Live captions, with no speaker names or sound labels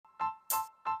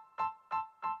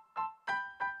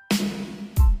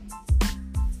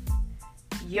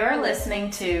You're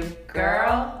listening to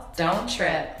Girl, Don't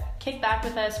Trip. Kick back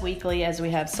with us weekly as we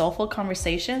have soulful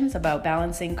conversations about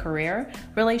balancing career,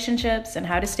 relationships, and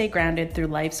how to stay grounded through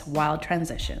life's wild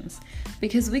transitions.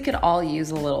 Because we could all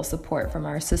use a little support from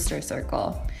our sister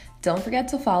circle. Don't forget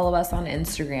to follow us on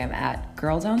Instagram at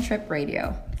Girl Don't Trip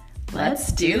Radio.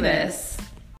 Let's do this.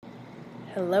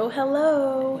 Hello,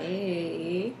 hello.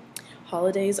 Hey.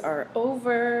 Holidays are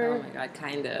over. Oh my God,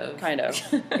 kind of. Kind of,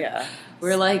 yeah.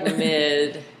 We're like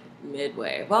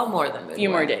midway. Well, more than midway. A few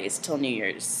more days till New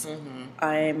Year's. Mm-hmm.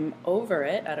 I'm over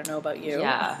it. I don't know about you.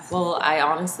 Yeah. Well, I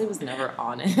honestly was never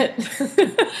on it.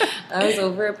 I was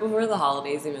over it before the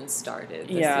holidays even started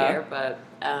this year. But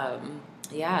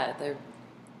yeah, they're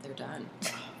done.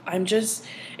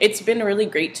 It's been really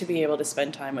great to be able to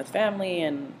spend time with family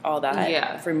and all that.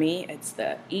 Yeah. For me, it's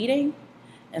the eating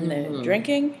and the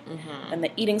drinking and the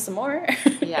eating some more.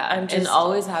 Yeah. And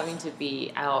always having to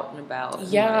be out and about.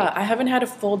 Yeah. And I haven't had a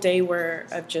full day where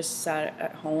I've just sat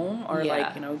at home or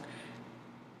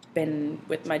been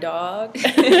with my dog.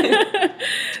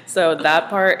 So that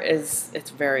part it's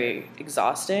very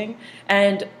exhausting.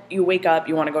 And you wake up,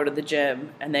 you want to go to the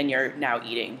gym, and then you're now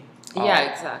eating.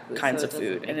 Exactly. Kinds of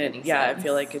food. And I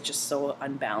feel like it's just so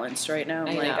unbalanced right now.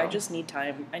 I just need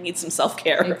time. I need some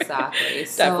self-care. Exactly.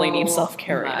 Definitely need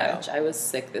self-care right now. I was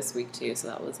sick this week too, so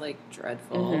that was like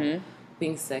dreadful.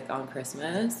 Being sick on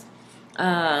Christmas.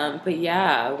 But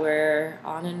yeah, we're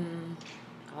on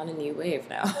a new wave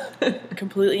now.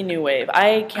 Completely new wave.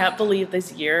 I can't believe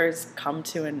this year has come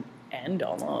to an end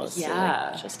almost.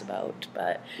 Yeah. Just about.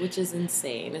 But which is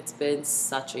insane. It's been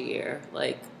such a year.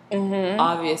 Like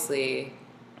obviously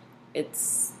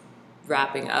it's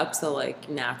wrapping up, so like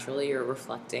naturally you're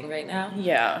reflecting right now.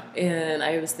 Yeah. And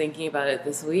I was thinking about it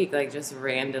this week, like just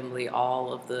randomly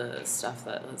all of the stuff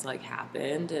that has like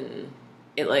happened, and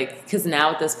it like, because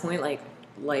now at this point like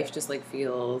life just like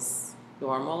feels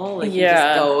normal, like you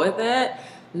just go with it,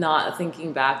 not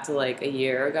thinking back to like a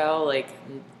year ago, like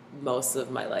most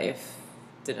of my life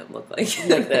didn't look like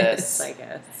this, I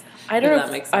guess. I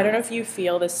don't know if you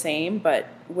feel the same, but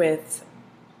with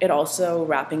it also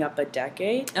wrapping up a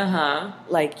decade,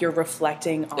 like you're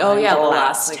reflecting on the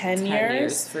last like 10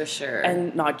 years for sure,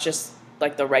 and not just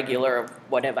like the regular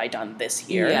what have I done this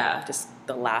year, just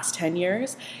the last 10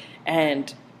 years.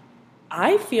 And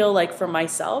I feel like for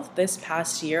myself this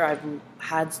past year I've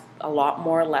had a lot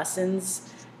more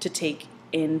lessons to take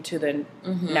into the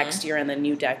next year and the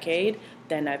new decade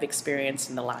than I've experienced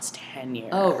in the last 10 years.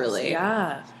 Oh, really?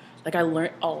 Yeah. Like I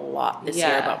learned a lot this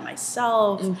year about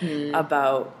myself,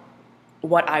 about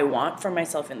what I want for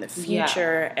myself in the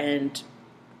future, and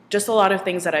just a lot of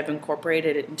things that I've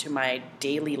incorporated into my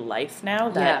daily life now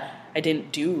that I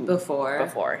didn't do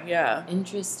before. Yeah.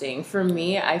 Interesting. For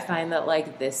me, I find that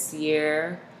like this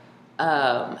year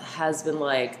has been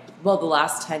like, well, the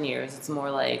last 10 years, it's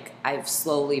more like I've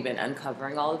slowly been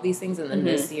uncovering all of these things. And then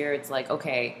this year it's like,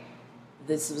 okay,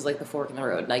 this was like the fork in the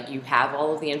road. Like you have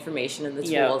all of the information and the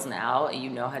tools now, and you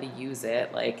know how to use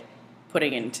it. Like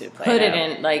putting it into play. Put it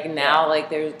in like now. Like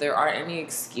there aren't any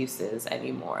excuses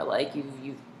anymore. Like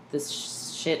you this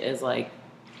shit is like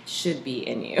should be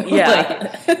in you.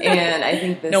 Yeah. And I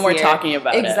think this no more year, talking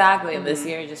about it. Exactly. And this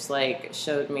year just like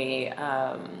showed me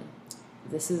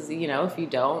this is, if you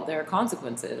don't, there are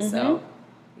consequences. So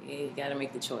you got to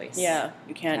make the choice. Yeah,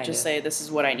 you can't just say this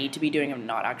is what I need to be doing and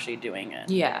not actually doing it.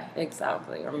 Yeah,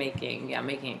 exactly. Or making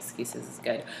excuses is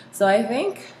good. So I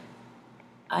think,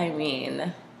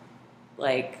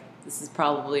 like this is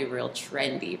probably real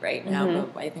trendy right now,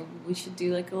 but I think we should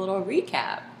do like a little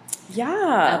recap.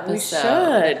 Yeah,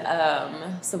 episode. We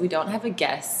should. So we don't have a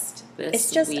guest this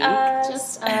it's just week. Us.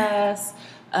 Just us.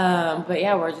 But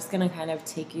yeah, we're just going to kind of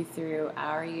take you through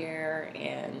our year,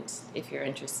 and if you're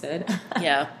interested.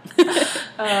 Yeah.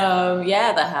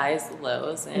 The highs, the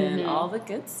lows, and all the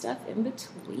good stuff in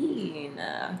between.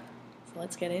 So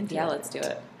let's get into it. Yeah, let's do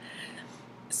it.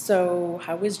 So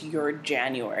how was your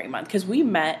January month? Because we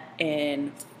met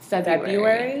in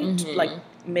February. Like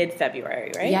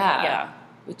mid-February, right? Yeah.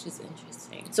 Which is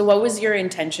interesting. So what was your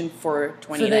intention for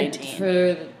 2019?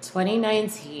 For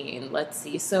 2019, let's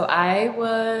see. So I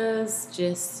was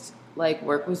just, like,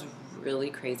 work was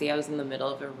really crazy. I was in the middle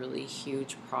of a really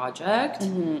huge project.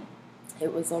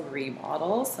 It was a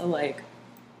remodel, so, like,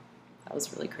 that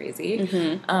was really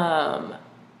crazy.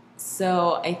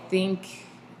 So I think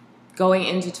going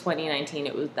into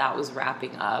 2019, that was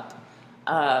wrapping up.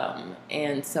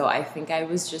 And so I think I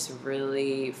was just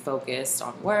really focused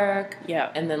on work. Yeah.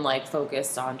 And then like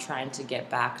focused on trying to get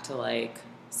back to like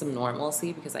some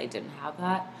normalcy because I didn't have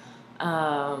that.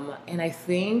 And I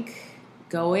think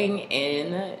going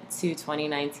into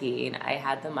 2019, I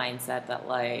had the mindset that,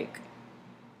 like,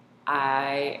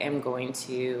 I am going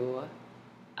to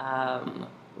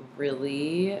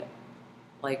really,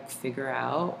 like, figure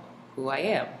out who I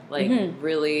am. Like,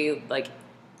 really, like,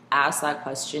 ask that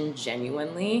question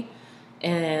genuinely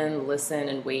and listen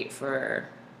and wait for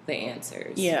the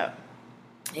answers. Yeah.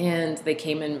 And they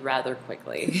came in rather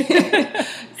quickly.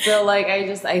 So, like,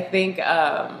 I think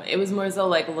it was more so,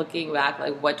 like, looking back,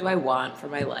 like, what do I want for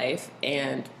my life,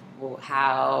 and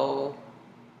how,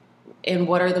 and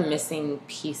what are the missing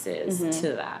pieces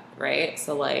to that, right?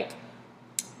 So, like,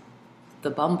 the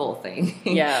Bumble thing.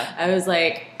 Yeah. I was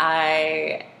like,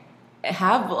 I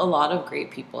have a lot of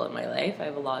great people in my life. I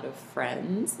have a lot of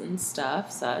friends and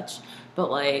stuff,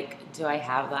 but, like, do I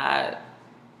have that,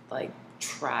 like,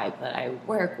 tribe that I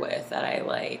work with, that I,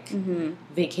 like,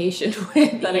 vacation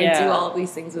with, that I do all of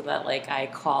these things with, that, like, I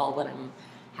call when I'm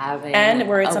having and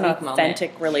where it's an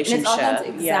authentic relationship. And it's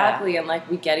authentic, exactly. And, like,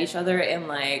 we get each other, and,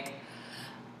 like,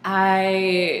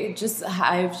 I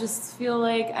just feel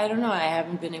like, I don't know, I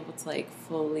haven't been able to, like,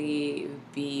 fully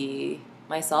be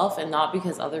myself, and not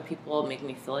because other people make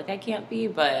me feel like I can't be,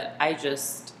 but I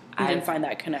didn't find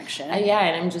that connection. Yeah,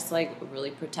 and I'm just, like, really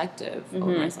protective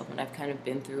over myself, and I've kind of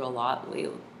been through a lot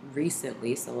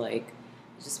recently, so, like,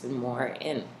 it's just been more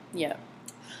in. Yeah.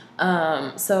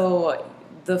 So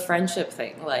the friendship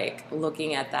thing, like,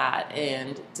 looking at that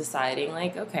and deciding,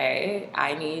 like, okay,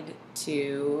 I need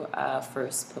to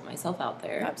first put myself out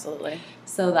there. Absolutely.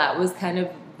 So that was kind of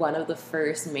one of the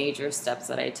first major steps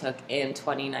that I took in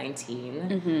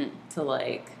 2019 to,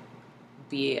 like,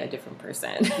 be a different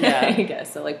person, I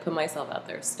guess. So, like, put myself out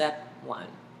there, step one.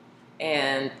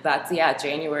 And that's,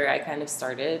 January, I kind of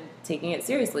started taking it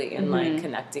seriously and, like,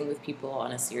 connecting with people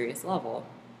on a serious level.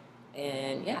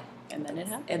 And, And then it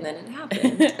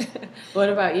happened. What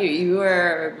about you? You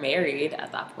were married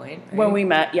at that point, right? When we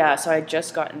met, so I had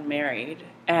just gotten married.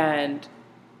 And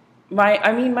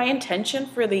my intention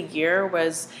for the year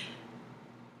was,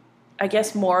 I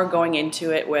guess, more going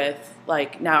into it with,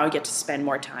 like, now I get to spend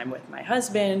more time with my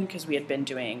husband, because we had been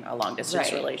doing a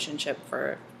long-distance relationship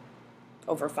for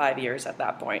over 5 years at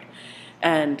that point,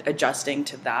 and adjusting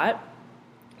to that.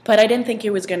 But I didn't think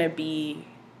it was going to be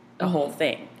a whole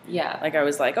thing. Yeah. Like, I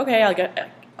was like, okay,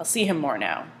 I'll see him more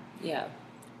now. Yeah.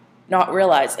 Not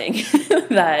realizing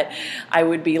that I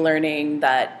would be learning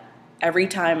that every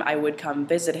time I would come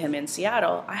visit him in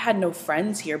Seattle, I had no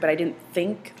friends here, but I didn't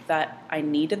think that I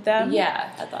needed them.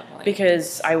 Yeah, at that point.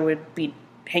 Because I would be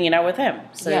hanging out with him.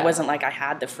 So it wasn't like I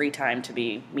had the free time to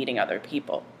be meeting other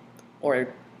people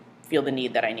or feel the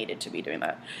need that I needed to be doing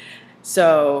that.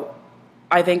 So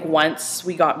I think once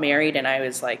we got married and I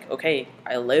was like, okay,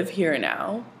 I live here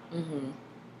now.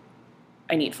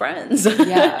 I need friends.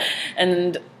 Yeah.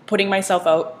 And putting myself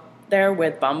out there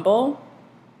with Bumble,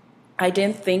 I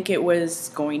didn't think it was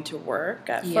going to work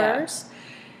at first.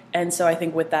 And so I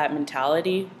think with that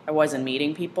mentality, I wasn't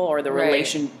meeting people, or the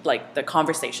like, the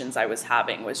conversations I was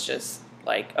having was just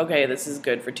like, okay, this is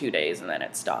good for 2 days and then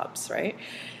it stops, right?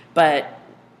 But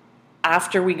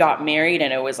after we got married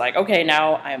and it was like, okay,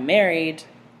 now I'm married,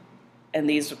 and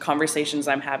these conversations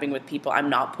I'm having with people, I'm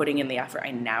not putting in the effort.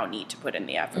 I now need to put in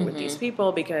the effort with these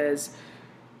people, because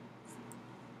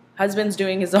husband's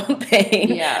doing his own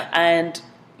thing. Yeah. And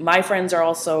my friends are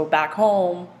also back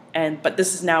home, but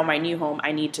this is now my new home.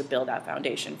 I need to build that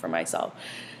foundation for myself.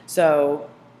 So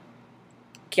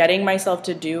getting myself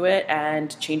to do it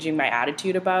and changing my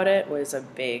attitude about it was a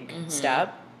big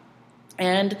step.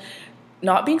 And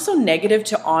not being so negative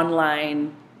to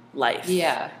online life.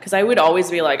 Yeah. Because I would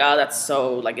always be like, oh, that's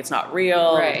so, like, it's not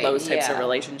real. Right. Those types of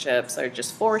relationships are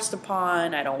just forced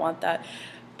upon. I don't want that.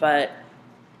 But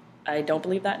I don't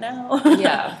believe that now.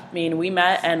 Yeah. I mean, we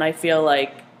met, and I feel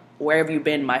like, where have you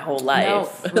been my whole life? No,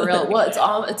 for real.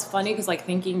 Well, it's funny because, like,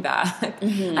 thinking back,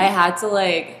 I had to,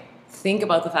 like, think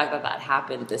about the fact that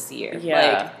happened this year.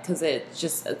 Yeah. Like, because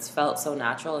it's felt so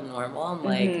natural and normal, and,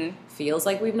 like, feels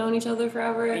like we've known each other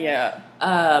forever. Yeah.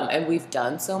 And we've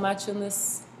done so much in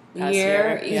this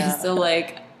year. Yeah. So,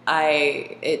 like,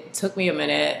 it took me a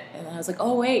minute, and I was like,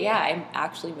 oh wait, I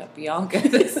actually met Bianca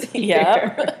this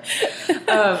year.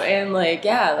 And, like,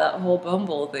 that whole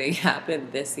Bumble thing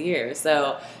happened this year.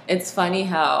 So it's funny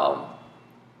how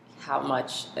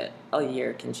much a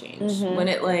year can change when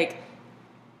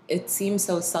it seems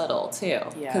so subtle too.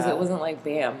 Because it wasn't like,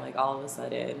 bam, like, all of a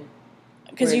sudden.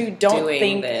 Because you don't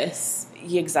think this.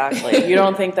 Exactly. You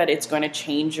don't think that it's going to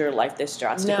change your life this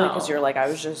drastically, because you're like, I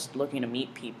was just looking to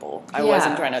meet people. I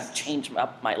wasn't trying to change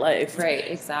up my life. Right,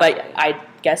 exactly. But I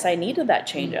guess I needed that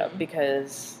change up,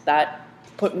 because that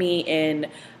put me in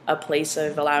a place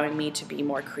of allowing me to be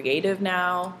more creative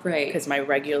now. Right. Because my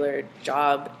regular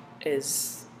job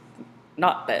is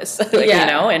not this, you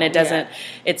know, and it doesn't,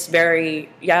 it's very,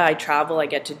 I travel, I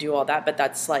get to do all that, but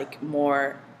that's like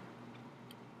more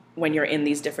when you're in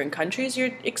these different countries,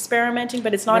 you're experimenting,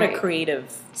 but it's not a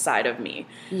creative side of me.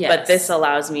 Yes. But this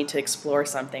allows me to explore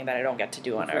something that I don't get to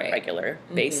do on a regular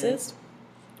basis.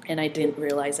 And I didn't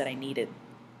realize that I needed.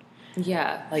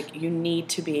 Yeah. Like, you need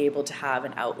to be able to have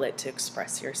an outlet to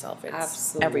express yourself. It's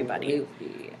Absolutely. Everybody.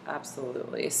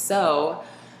 Absolutely. So,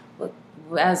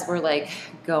 as we're like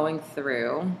going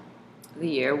through the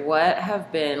year, what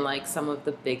have been like some of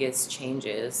the biggest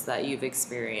changes that you've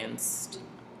experienced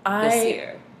this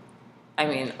year? I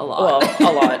mean, a lot.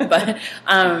 Well, a lot. But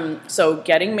so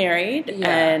getting married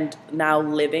and now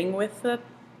living with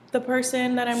the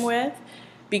person that I'm with,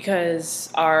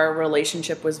 because our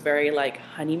relationship was very like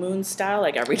honeymoon style.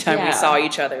 Like every time we saw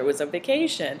each other, it was a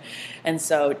vacation. And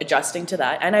so adjusting to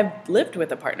that. And I've lived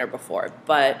with a partner before,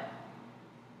 but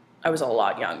I was a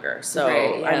lot younger. So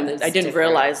I didn't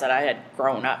realize that I had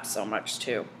grown up so much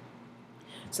too.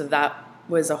 So that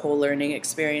was a whole learning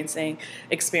experience.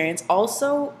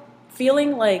 Also,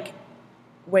 feeling like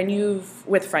when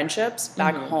with friendships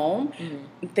back home,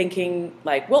 thinking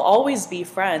like we'll always be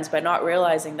friends, but not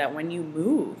realizing that when you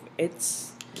move,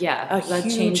 it's a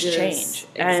huge change.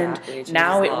 Exactly, and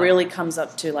now it really comes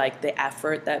up to like the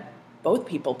effort that both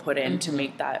people put in to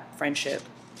make that friendship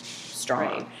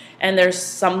strong. Right. And there's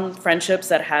some friendships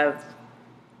that have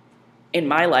in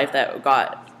my life that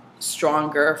got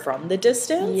stronger from the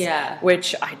distance,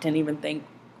 which I didn't even think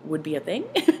would be a thing.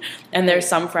 And there's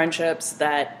some friendships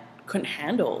that couldn't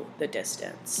handle the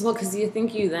distance. Well, because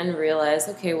you then realize,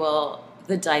 okay, well,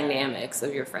 the dynamics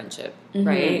of your friendship,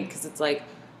 right? Because it's like,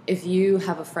 if you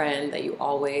have a friend that you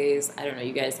always, I don't know,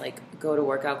 you guys like go to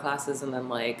workout classes and then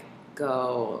like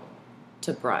go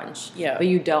to brunch, but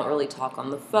you don't really talk on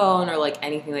the phone or like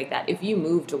anything like that. If you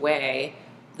moved away,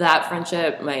 that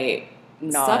friendship might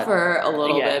suffer a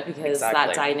little bit because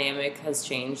that dynamic has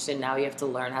changed, and now you have to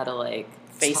learn how to like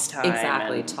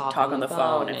FaceTime talk on the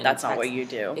phone if that's not what you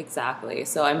do. Exactly.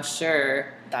 So I'm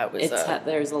sure that was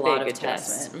there's a lot of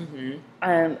tests.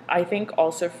 And I think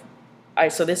also,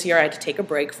 so this year I had to take a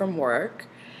break from work,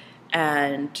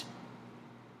 and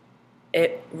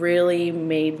it really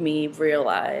made me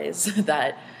realize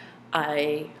that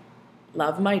I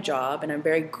love my job, and I'm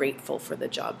very grateful for the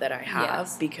job that I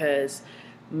have, because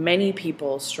many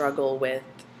people struggle with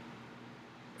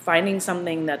finding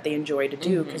something that they enjoy to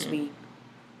do, because we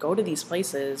go to these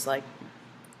places like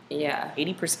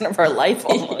 80% of our life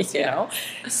almost, you know?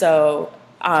 So,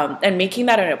 and making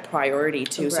that a priority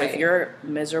too. So if you're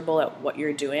miserable at what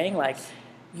you're doing, like,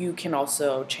 you can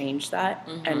also change that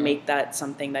and make that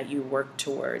something that you work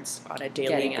towards on a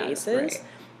daily basis.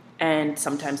 And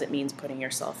sometimes it means putting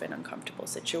yourself in uncomfortable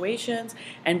situations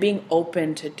and being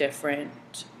open to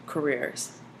different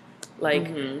careers. Like,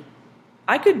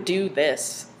 I could do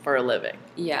this for a living.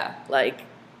 Yeah. Like,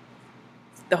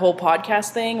 the whole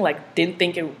podcast thing, like, didn't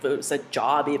think it was a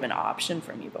job even option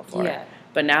for me before. Yeah.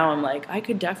 But now I'm like, I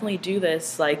could definitely do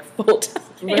this, like, full time.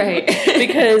 Right.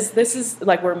 Because this is,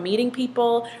 like, we're meeting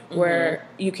people where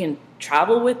you can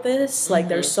travel with this. Like,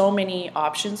 there's so many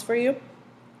options for you.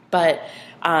 But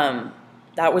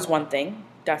that was one thing.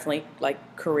 Definitely,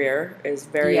 like, career is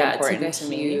very important to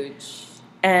me.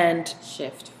 Huge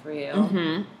shift for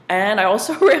you. And I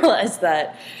also realized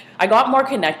that I got more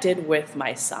connected with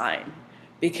my sign,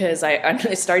 because I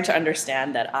started to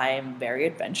understand that I am very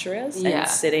adventurous, and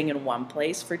sitting in one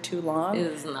place for too long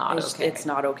is not okay. It's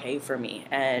not okay for me.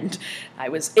 And I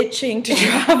was itching to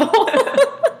travel.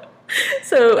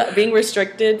 So being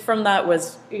restricted from that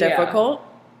was difficult.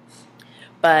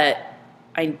 But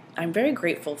I'm very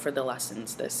grateful for the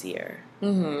lessons this year.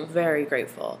 Very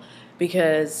grateful.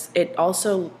 Because it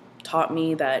also taught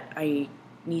me that I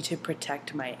need to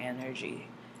protect my energy.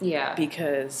 Yeah.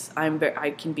 Because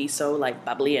I can be so, like,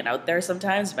 bubbly and out there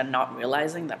sometimes, but not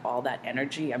realizing that all that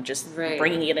energy, I'm just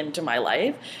bringing it into my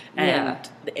life and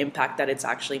the impact that it's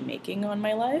actually making on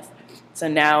my life. So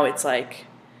now it's like,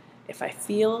 if I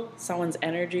feel someone's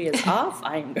energy is off,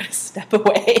 I'm going to step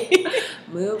away.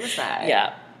 Move aside.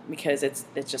 Yeah. Because it's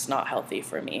just not healthy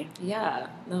for me. Yeah.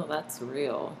 No, that's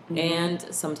real. And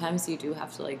sometimes you do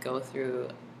have to, like, go through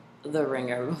the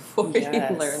ringer before you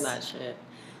learn that shit.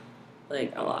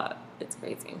 Like, a lot. It's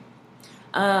crazy.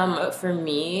 For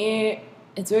me,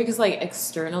 it's weird because, like,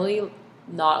 externally,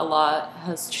 not a lot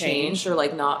has changed, or,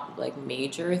 like, not, like,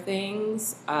 major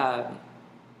things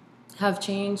have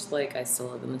changed. Like, I still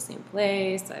live in the same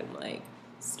place. I'm, like,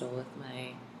 still with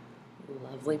my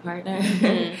lovely partner.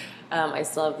 I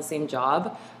still have the same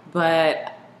job.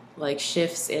 But like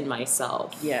shifts in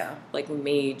myself. Yeah. Like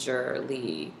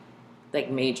majorly, like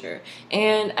major.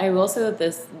 And I will say that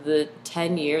the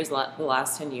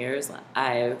last 10 years,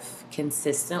 I've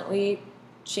consistently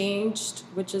changed,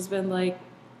 which has been like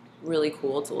really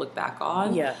cool to look back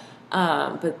on. Yeah.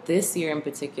 But this year in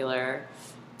particular,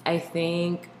 I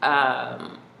think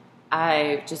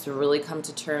I've just really come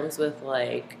to terms with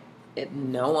like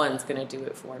no one's gonna do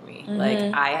it for me. Mm-hmm. Like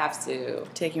I have to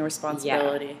taking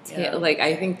responsibility. Yeah. Like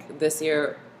I think this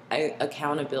year,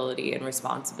 accountability and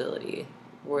responsibility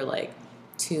were like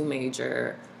two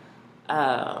major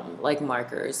like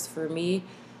markers for me,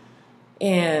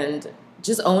 and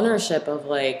just ownership of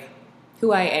like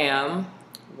who I am,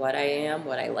 what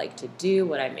I like to do,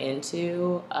 what I'm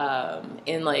into,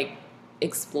 and like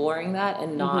exploring that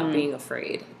and not being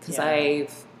afraid. Because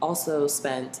I've also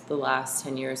spent the last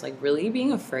 10 years like really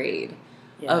being afraid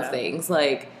of things,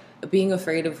 like being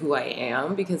afraid of who I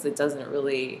am because it doesn't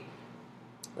really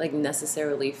like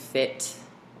necessarily fit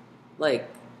like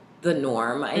the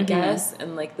norm, I guess,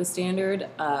 and like the standard,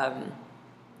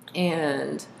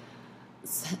 and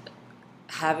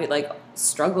have it like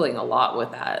struggling a lot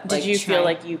with that. Did you feel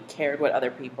like you cared what other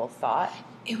people thought?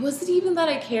 It wasn't even that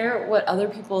I care what other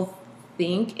people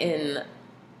think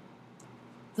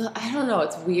I don't know,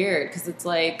 it's weird because it's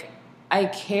like I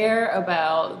care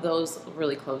about those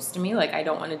really close to me. Like I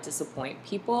don't want to disappoint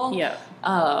people. Yeah.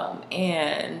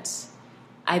 And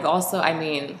I've also, I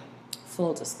mean,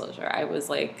 full disclosure, I was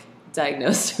like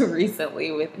diagnosed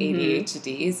recently with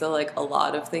ADHD, so like a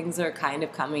lot of things are kind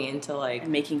of coming into like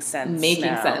making sense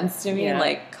to me,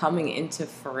 like coming into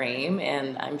frame,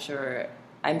 and I'm sure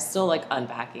I'm still like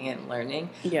unpacking it and learning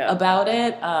about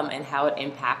it, and how it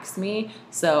impacts me.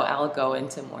 So I'll go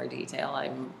into more detail.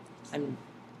 I'm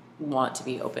want to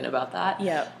be open about that.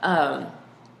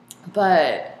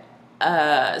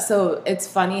 So it's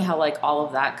funny how like all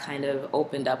of that kind of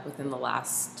opened up within the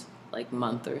last like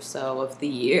month or so of the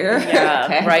year. Yeah,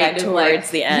 okay? Right kind towards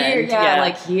like, the end.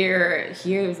 Like here's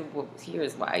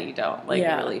why you don't like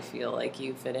really feel like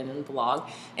you fit in and belong.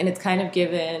 And it's kind of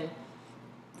given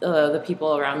the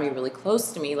people around me really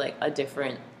close to me like a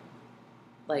different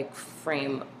like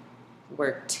framework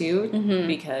too,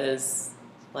 because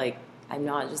like I'm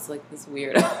not just like this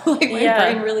weirdo. Like my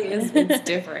brain really is, it's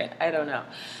different. I don't know.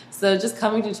 So just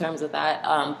coming to terms with that.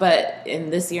 But in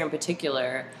this year in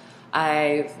particular,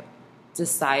 I've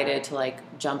decided to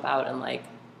like jump out and like,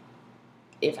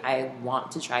 if I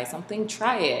want to try something,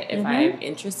 try it. If I'm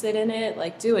interested in it,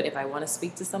 like do it. If I want to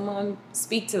speak to someone,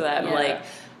 speak to them. Yeah. Like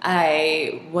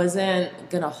I wasn't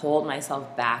going to hold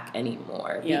myself back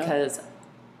anymore because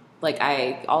like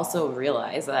I also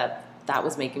realized that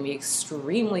was making me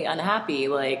extremely unhappy.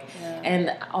 Like,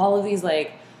 and all of these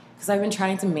like, because I've been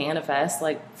trying to manifest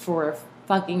like for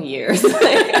fucking years. Like,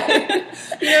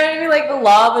 you know what I mean? Like the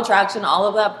law of attraction, all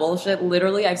of that bullshit.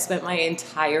 Literally, I've spent my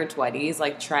entire 20s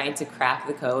like trying to crack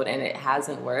the code, and it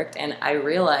hasn't worked. And I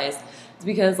realized it's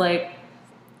because like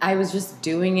I was just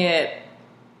doing it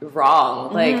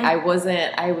wrong. Like I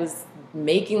was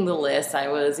making the list. I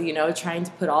was, trying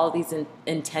to put all these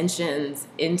intentions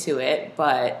into it,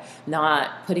 but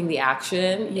not putting the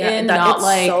action in.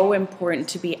 It's so important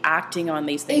to be acting on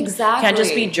these things. Exactly. Can't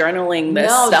just be journaling this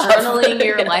stuff. Journaling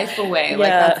your life away. Like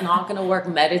that's not going to work.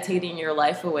 Meditating your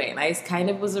life away. And I kind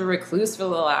of was a recluse for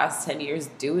the last 10 years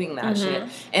doing that shit.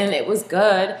 And it was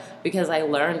good because I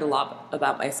learned a lot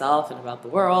about myself and about the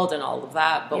world and all of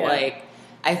that. But like,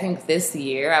 I think this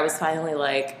year I was finally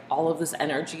like, all of this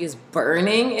energy is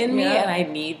burning in me and I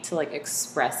need to like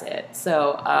express it.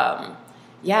 So,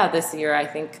 this year I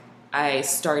think I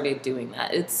started doing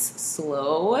that. It's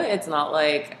slow. It's not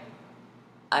like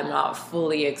I'm not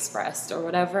fully expressed or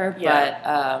whatever,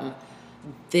 but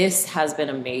this has been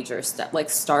a major step.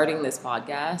 Like starting this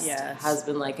podcast has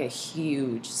been like a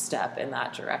huge step in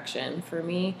that direction for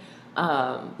me,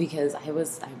 because I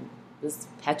was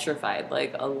petrified,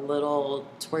 like a little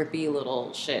twerpy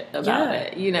little shit about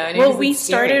it, Well, we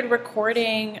started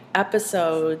recording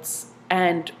episodes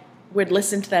and would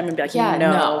listen to them and be like,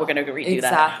 no, we're going to redo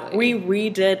that. We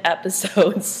redid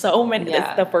episodes so many.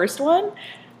 The first one,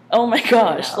 oh my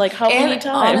gosh, like how many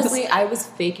times? Honestly, I was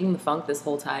faking the funk this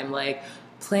whole time, like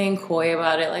playing coy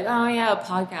about it, like, oh yeah, a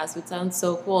podcast would sound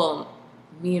so cool.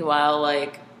 Meanwhile,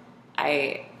 like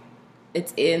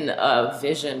it's in a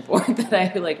vision board that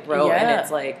I like wrote, and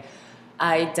it's like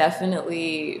I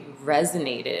definitely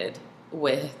resonated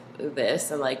with this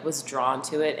and like was drawn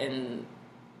to it, and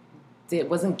it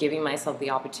wasn't giving myself the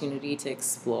opportunity to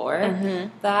explore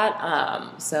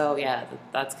that. So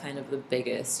that's kind of the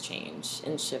biggest change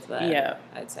and shift that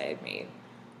I'd say I've made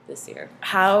this year.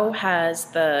 How has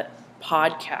the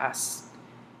podcast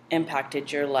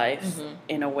impacted your life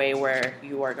in a way where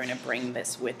you are going to bring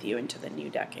this with you into the new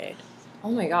decade?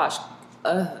 Oh my gosh.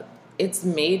 It's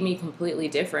made me completely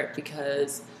different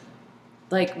because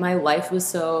like my life was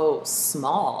so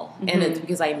small and it's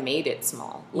because I made it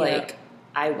small. Like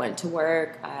I went to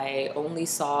work, I only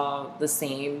saw the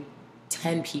same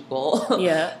 10 people.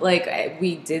 Yeah. Like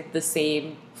we did the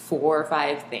same 4 or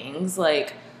 5 things.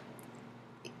 Like,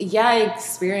 yeah, I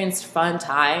experienced fun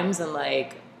times and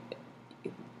like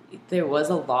there was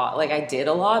a lot, like I did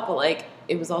a lot, but like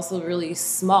it was also really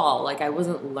small. Like I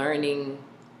wasn't learning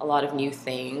a lot of new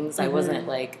things. I wasn't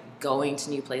like going to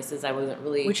new places. I wasn't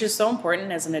really, which is so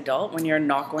important as an adult when you're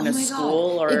not going to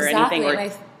school or anything,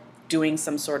 or doing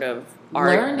some sort of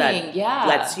art learning, that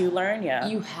lets you learn.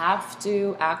 You have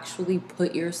to actually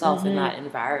put yourself in that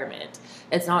environment.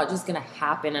 It's not just going to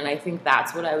happen. And I think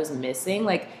that's what I was missing.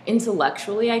 Like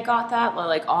intellectually, I got that. But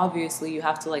like obviously, you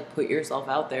have to like put yourself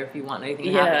out there if you want anything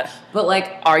to happen. But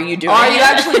like, are you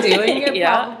actually doing it?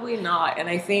 Probably not. And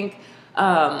I think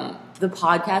the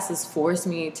podcast has forced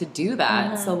me to do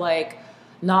that. So like,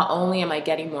 not only am I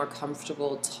getting more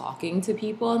comfortable talking to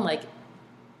people and like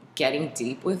getting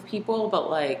deep with people, but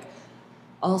like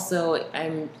also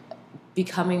I'm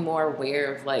becoming more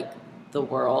aware of like the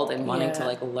world and wanting to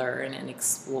like learn and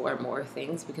explore more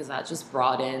things because that just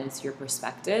broadens your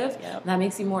perspective. And that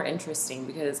makes you more interesting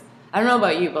because I don't know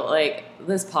about you, but like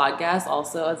this podcast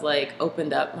also has like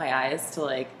opened up my eyes to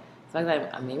like the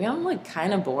fact that maybe I'm like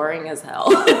kind of boring as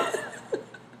hell.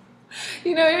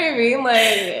 You know what I mean?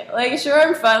 Like sure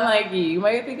I'm fun, like you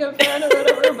might think I'm fun or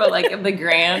whatever, but like in the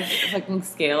grand fucking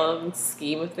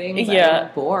scheme of things, I'm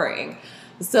boring.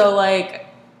 So like,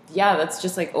 yeah, that's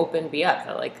just like opened me up.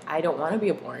 That like I don't want to be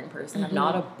a boring person. I'm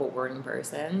not a boring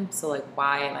person. So like,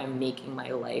 why am I making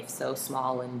my life so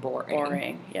small and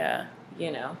boring?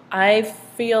 You know, I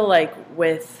feel like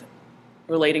with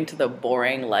relating to the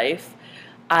boring life,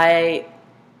 I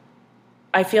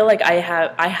feel like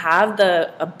I have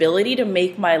the ability to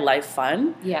make my life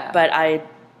fun. But I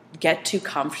get too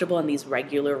comfortable in these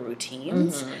regular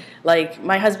routines. Like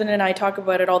my husband and I talk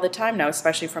about it all the time now,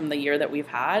 especially from the year that we've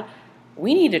had.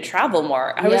 We need to travel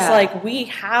more. I was like, we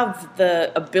have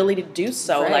the ability to do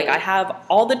so. Like I have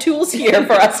all the tools here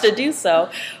for us to do so.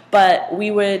 But we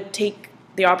would take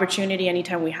the opportunity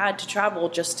anytime we had to travel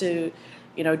just to,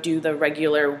 you know, do the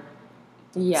regular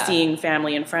seeing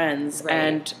family and friends.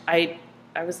 And I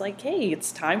was like, hey,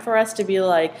 it's time for us to be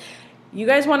like, you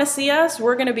guys want to see us?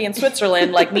 We're going to be in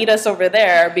Switzerland. Like, meet us over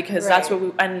there because that's what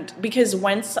we... And because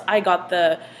once I got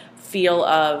the feel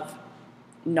of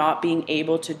not being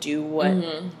able to do what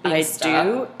I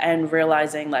do and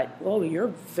realizing like, whoa, you're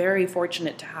very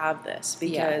fortunate to have this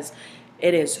because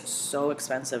it is so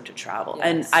expensive to travel.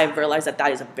 And I've realized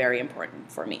that is very important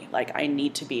for me. Like, I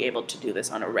need to be able to do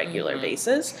this on a regular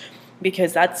basis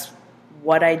because that's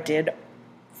what I did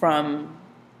from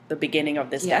the beginning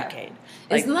of this decade.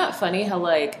 Like, isn't that funny how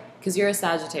like, because you're a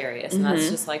Sagittarius and that's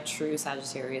just like true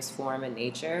Sagittarius form and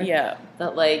nature.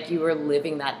 That like you were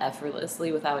living that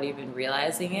effortlessly without even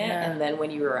realizing it. And then when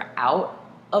you were out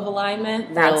of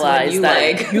alignment, that's when you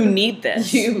like you need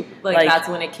this. You like that's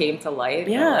when it came to light.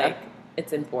 Like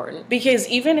it's important. Because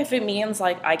even if it means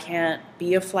like I can't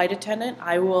be a flight attendant,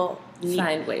 I will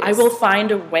find ways. I will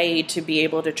find a way to be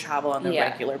able to travel on a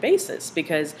regular basis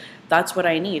because that's what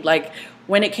I need. Like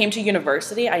when it came to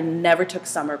university, I never took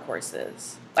summer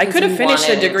courses. I could have finished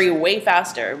a degree way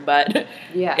faster, but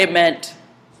it meant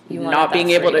not being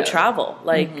able to travel.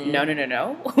 Like,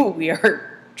 no. We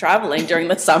are traveling during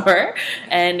the summer,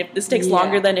 and if this takes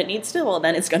longer than it needs to, well,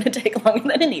 then it's going to take longer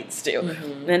than it needs to.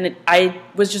 And I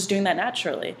was just doing that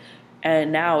naturally.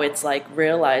 And now it's like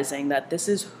realizing that this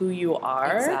is who you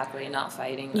are. Exactly, not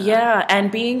fighting that. Yeah, and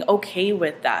being okay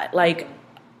with that. Like,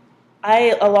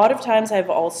 a lot of times I've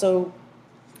also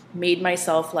made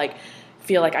myself like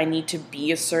feel like I need to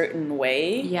be a certain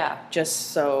way.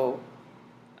 Just so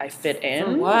I fit in.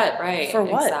 For what? Right. For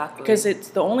what? Exactly. Because it's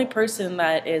the only person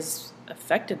that is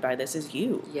affected by this is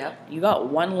you. You got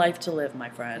one life to live, my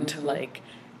friend. Like,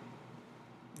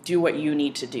 do what you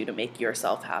need to do to make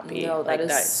yourself happy. No,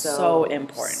 that's so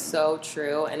important. So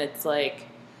true. And it's like,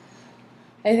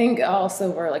 I think also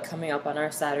we're like coming up on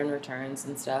our Saturn returns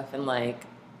and stuff, and like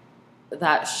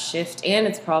that shift, and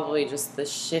it's probably just the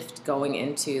shift going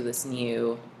into this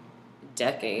new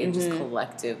decade, just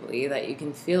collectively, that you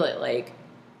can feel it. Like,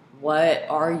 what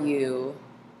are you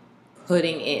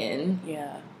putting in?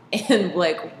 And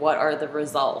like, what are the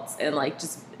results? And like,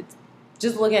 just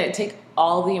look at it. Take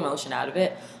all the emotion out of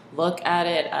it. Look at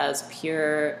it as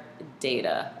pure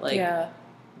data. Like,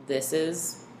 this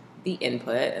is the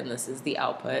input and this is the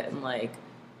output, and like,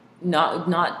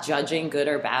 not judging good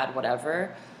or bad,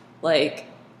 whatever, like,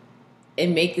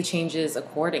 and make the changes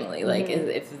accordingly. Like,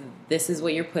 if this is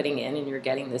what you're putting in and you're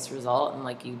getting this result, and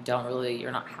like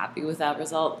you're not happy with that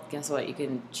result, guess what? You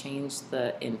can change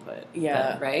the input.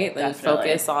 Yeah, then, right? Then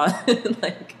definitely. focus on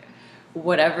like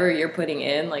whatever you're putting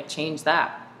in, like change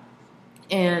that.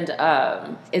 And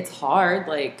it's hard.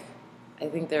 Like, I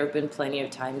think there have been plenty of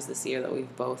times this year that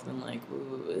we've both been like,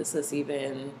 ooh, is this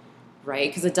even right?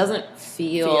 Because it doesn't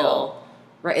feel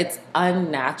right. It's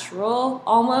unnatural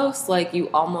almost. Like, you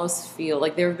almost feel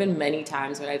like there have been many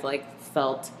times when I've like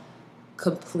felt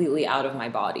completely out of my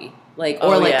body, like,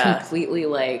 or completely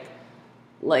like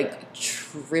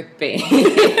tripping.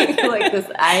 Like, this,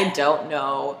 I don't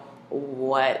know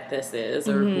what this is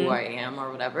or who I am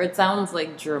or whatever. It sounds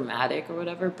like dramatic or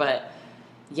whatever, but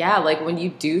yeah, like when you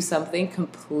do something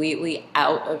completely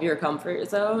out of your comfort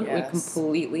zone, like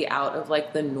completely out of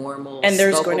like the normal, and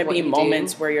there's going to be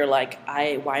moments where you're like,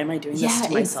 why am I doing this to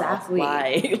myself? Exactly.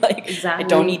 Why? Like, I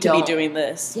don't need to be doing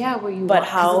this. Yeah, but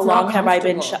how long have I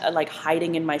been like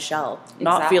hiding in my shell,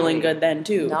 not feeling good then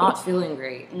too, not feeling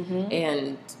great,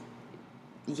 and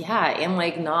yeah, and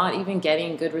like not even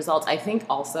getting good results. I think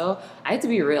also I had to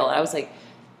be real. I was like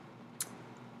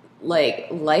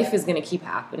life is going to keep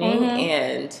happening,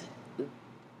 and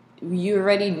you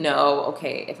already know,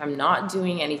 okay, if I'm not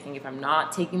doing anything, if I'm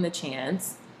not taking the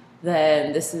chance,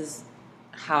 then this is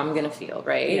how I'm going to feel,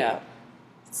 right? Yeah.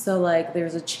 So like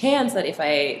there's a chance that if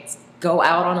I go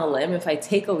out on a limb, if I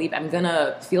take a leap, I'm going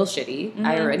to feel shitty.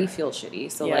 I already feel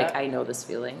shitty. So like I know this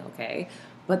feeling, okay?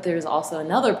 But there's also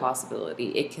another possibility.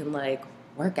 It can like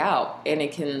work out, and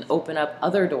it can open up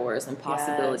other doors and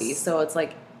possibilities. So it's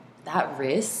like that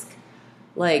risk,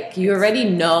 like you already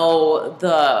know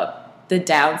the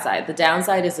downside. The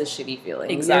downside is a shitty feeling.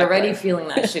 Exactly. You're already feeling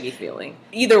that shitty feeling.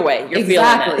 Either way, you're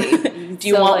feeling it. Do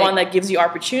you want one that gives you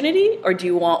opportunity, or do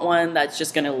you want one that's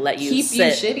just going to let you keep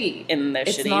sit you shitty in the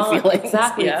shitty feelings?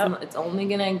 Exactly. Yeah. It's only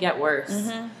going to get worse.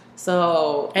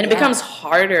 So, and it becomes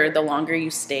harder the longer you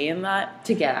stay in that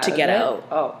to get out.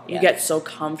 Oh, you get so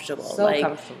comfortable. So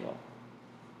comfortable.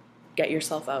 Get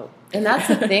yourself out. And that's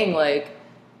the thing. Like,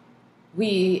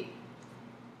 we,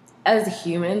 as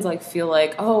humans, like, feel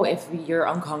like, oh, if you're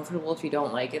uncomfortable, if you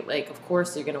don't like it, like, of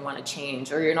course you're going to want to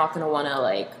change, or you're not going to want to,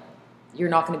 like, you're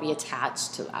not going to be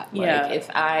attached to that. Yeah. Like, if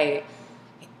I,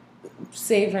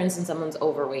 say, for instance, someone's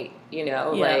overweight, you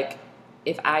know, like,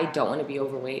 if I don't want to be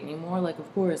overweight anymore, like,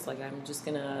 of course, like, I'm just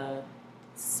going to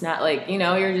snap, like, you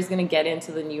know, you're just going to get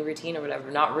into the new routine or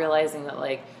whatever, not realizing that,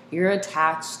 like, you're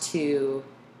attached to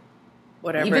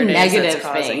whatever even it negative is that's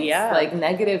causing, things. yeah. Like,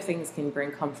 negative things can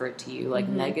bring comfort to you. Like,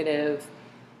 negative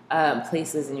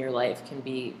places in your life can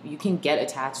be, you can get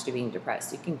attached to being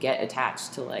depressed. You can get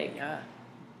attached to, like,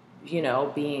 you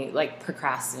know, being, like,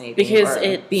 procrastinating, because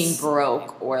it's being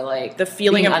broke, or, like, the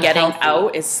feeling of getting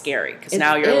out is scary, because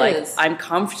now you're like, I'm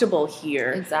comfortable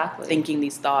here, thinking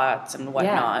these thoughts and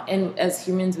whatnot. Yeah. And as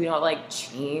humans, we don't like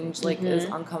change, like, is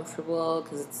uncomfortable,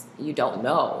 because it's, you don't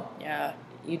know. Yeah.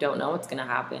 You don't know what's going to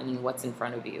happen and what's in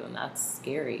front of you, and that's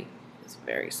scary. It's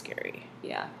very scary.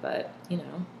 Yeah, but, you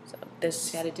know, so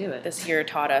this got to do it. This year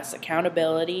taught us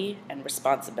accountability and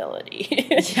responsibility.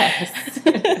 Yes.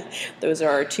 Those are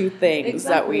our two things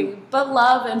that we... But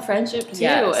love and friendship, too,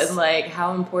 and, like,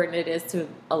 how important it is to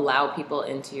allow people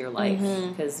into your life,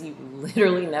 because you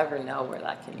literally never know where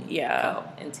that can go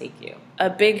and take you.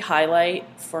 A big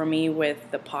highlight for me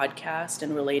with the podcast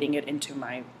and relating it into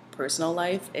my personal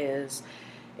life is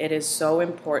it is so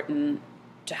important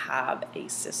to have a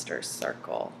sister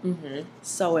circle.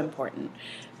 So important,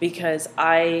 because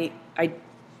I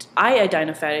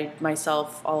identified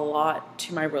myself a lot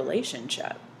to my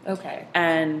relationship. Okay.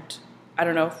 And I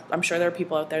don't know, I'm sure there are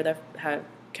people out there that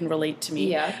can relate to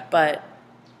me. Yeah. But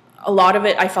a lot of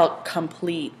it, I felt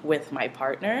complete with my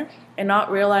partner, and not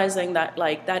realizing that,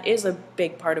 like, that is a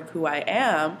big part of who I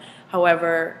am.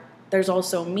 However, there's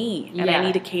also me, and I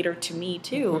need to cater to me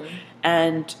too.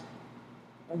 And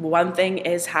one thing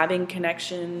is having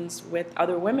connections with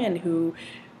other women who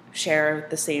share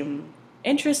the same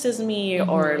interests as me,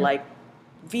 or like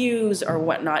views or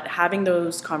whatnot, having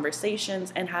those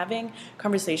conversations, and having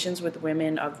conversations with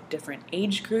women of different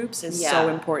age groups is so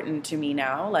important to me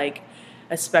now, like,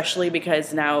 especially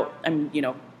because now I'm, you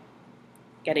know,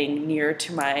 getting near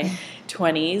to my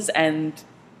 20s and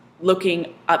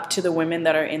looking up to the women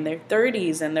that are in their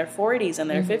 30s and their 40s and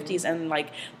their 50s, and like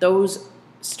those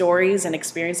stories and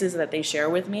experiences that they share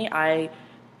with me, I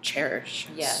cherish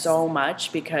so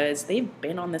much, because they've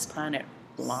been on this planet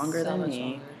longer than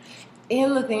me.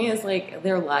 And the thing is, like,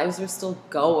 their lives are still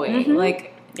going.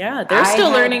 Like, Yeah, they're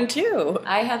still learning too.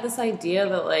 I had this idea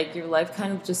that like your life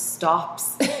kind of just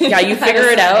stops. Yeah, you figure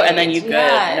it out and then you good.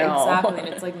 Yeah, no. Exactly. And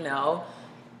it's like, no.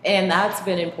 And that's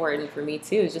been important for me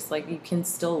too. It's just like you can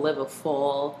still live a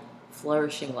full,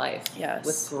 flourishing life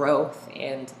with growth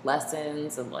and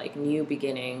lessons and like new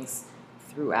beginnings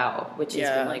throughout, which has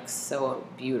been like so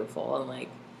beautiful. And like,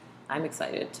 I'm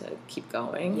excited to keep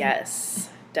going. Yes,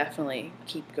 definitely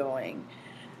keep going.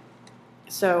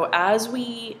 So as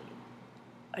we,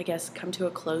 I guess, come to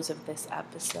a close of this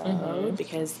episode,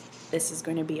 because this is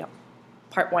going to be a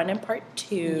part 1 and part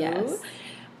 2. Yes.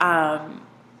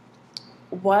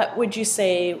 What would you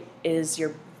say is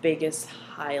your biggest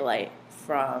highlight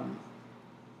from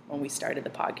when we started the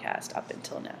podcast up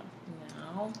until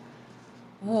now?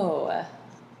 I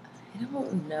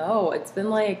don't know. It's been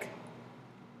like,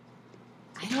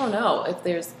 I don't know if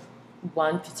there's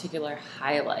one particular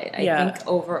highlight. I think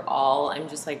overall, I'm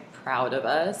just like proud of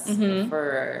us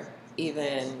for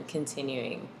even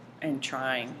continuing and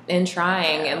trying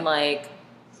and like,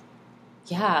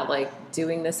 like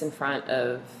doing this in front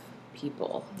of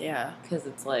people. Yeah, because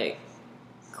it's like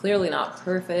clearly not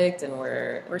perfect, and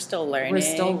we're still learning.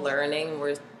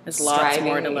 There's lots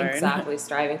more to learn. Exactly,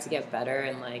 striving to get better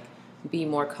and like be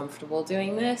more comfortable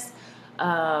doing this.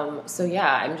 So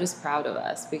yeah, I'm just proud of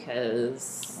us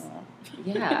because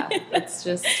it's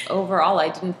just overall. I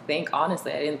didn't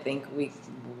think we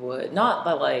would. Not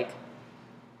that like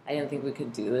I didn't think we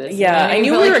could do this. Yeah, I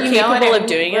knew we were capable of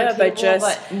doing it,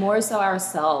 but more so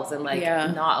ourselves and like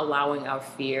not allowing our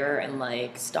fear and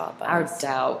like our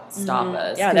doubt stop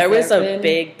us. Yeah, there was a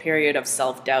big period of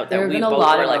self-doubt that we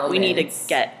both were like, we need to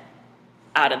get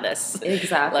out of this.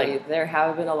 Exactly. There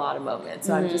have been a lot of moments.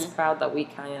 So I'm just proud that we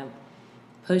kind of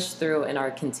pushed through and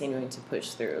are continuing to push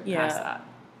through past that.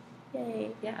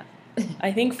 Yay. Yeah.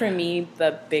 I think for me,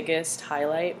 the biggest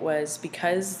highlight was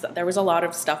because there was a lot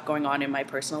of stuff going on in my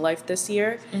personal life this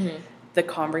year. The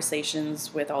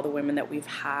conversations with all the women that we've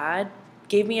had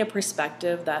gave me a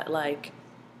perspective that, like,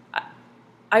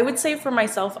 I would say for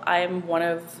myself, I'm one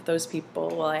of those people,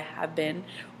 well, I have been,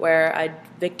 where I'd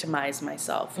victimize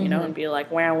myself, you know, and be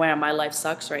like, wham, my life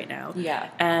sucks right now. Yeah.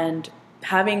 And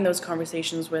having those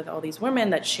conversations with all these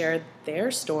women that shared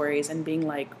their stories and being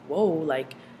like, whoa,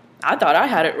 like, I thought I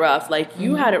had it rough. Like,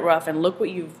 you had it rough, and look what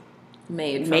you've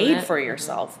made for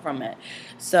yourself from it.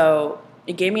 So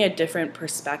it gave me a different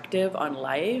perspective on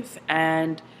life,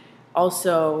 and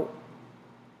also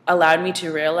allowed me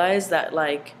to realize that,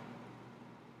 like,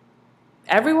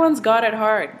 everyone's got it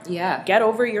hard. Yeah. Get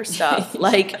over your stuff.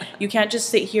 Like, you can't just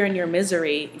sit here in your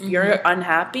misery. If you're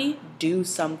unhappy, do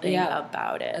something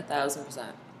about it.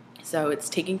 1,000%. So it's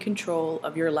taking control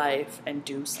of your life and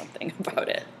do something about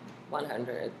it.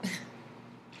 100.